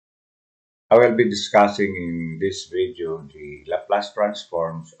I will be discussing in this video the Laplace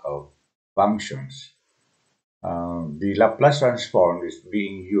transforms of functions. The Laplace transform is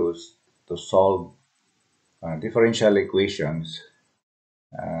being used to solve differential equations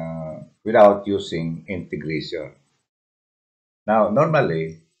without using integration. Now,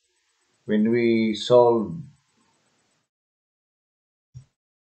 normally, when we solve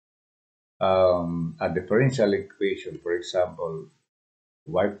a differential equation, for example,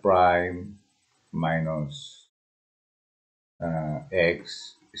 y prime minus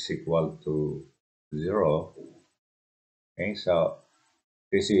x is equal to 0. Okay, so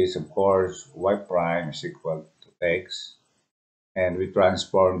this is, of course, y prime is equal to x, and we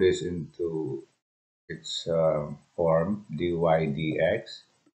transform this into its form dy dx.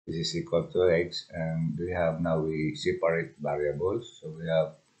 This is equal to x, and we separate variables. So we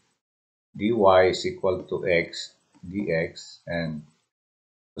have dy is equal to x dx, and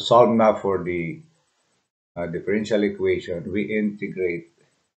to solve now for the differential equation, we integrate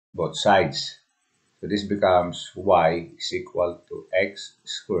both sides. So this becomes y is equal to x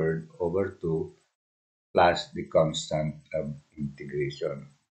squared over 2 plus the constant of integration.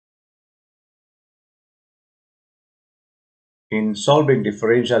 In solving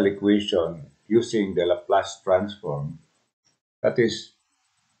differential equation using the Laplace transform, that is,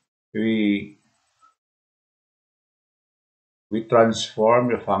 we transform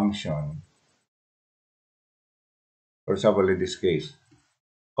the function. For example, in this case,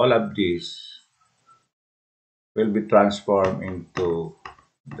 all of these will be transformed into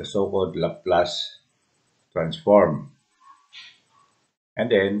the so-called Laplace transform.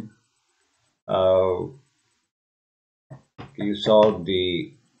 And then you solve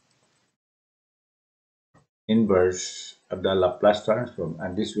the inverse of the Laplace transform,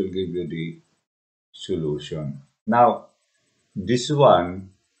 and this will give you the solution. Now, this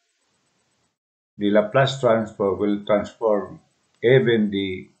one, the Laplace transform will transform even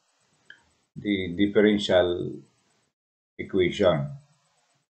the differential equation.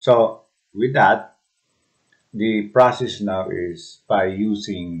 So with that, the process now is by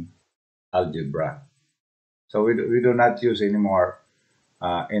using algebra. So we do not use anymore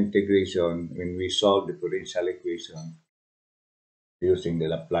integration when we solve the differential equation using the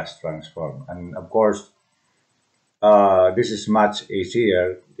Laplace transform. And of course, this is much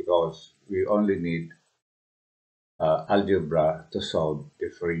easier because we only need algebra to solve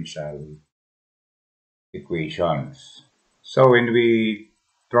differential equations. So when we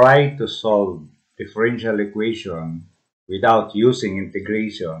try to solve differential equation without using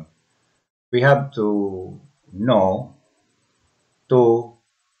integration, we have to know two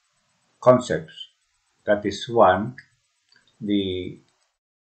concepts. That is, one, the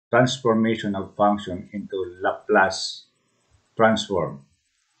transformation of function into Laplace transform.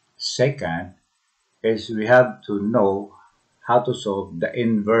 Second is we have to know how to solve the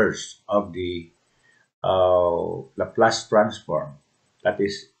inverse of the Laplace transform. That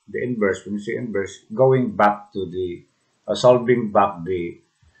is the inverse. When you say inverse, going back to the solving back the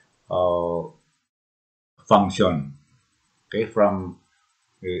uh, function. Okay, from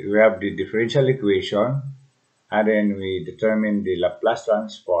we have the differential equation, and then we determine the Laplace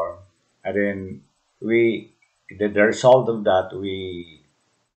transform, and then the result of that we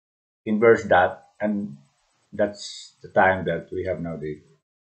inverse that, and that's the time that we have now the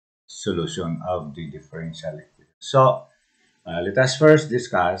solution of the differential equation. So let us first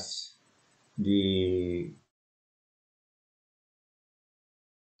discuss the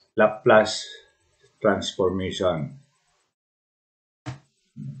Laplace transformation.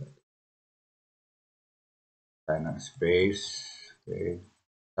 Time and space. Okay.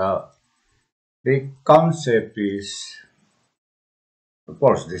 So the concept is, of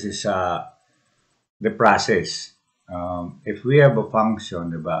course, this is the process. If we have a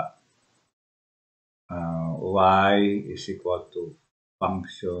function, diba, y is equal to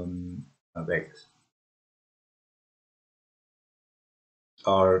function of x,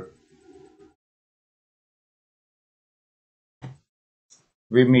 or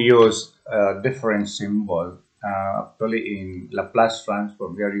we may use a different symbol. Actually, in Laplace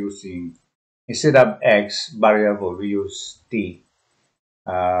transform, we are using, instead of x variable, we use t.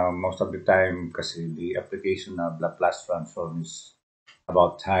 Most of the time, kasi the application of Laplace transform is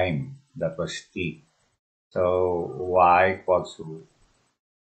about time. That was t. So y equals to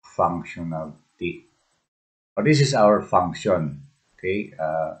function of t. So this is our function. Okay,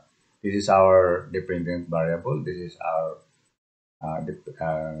 this is our dependent variable. This is our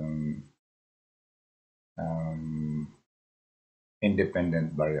um,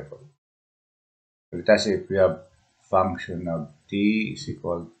 independent variable. Let us say if we have function of t is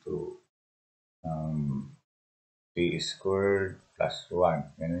equal to um, t squared plus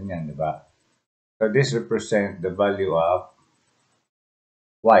 1. Ganun yan, di ba? So this represents the value of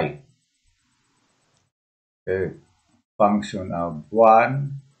y. The function of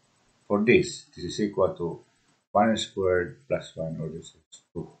 1 for this. This is equal to 1 squared plus 1, or this is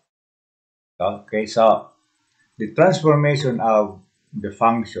 2. Okay, so the transformation of the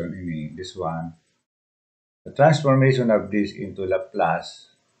function in this one, the transformation of this into Laplace,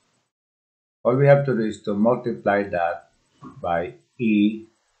 all we have to do is to multiply that by e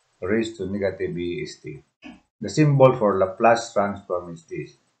raised to negative e is t. The symbol for Laplace transform is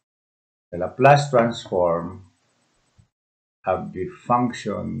this. The Laplace transform of the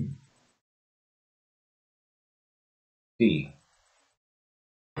function t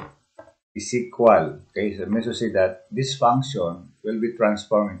is equal. Okay, so it means to say that this function will be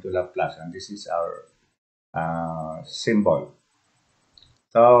transformed into Laplace, and this is our symbol.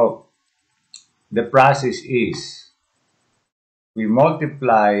 So the process is we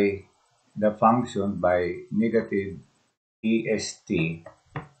multiply the function by negative est,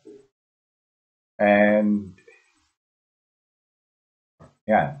 and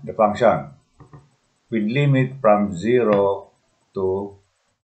yeah, the function with limit from 0 to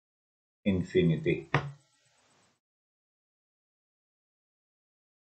infinity.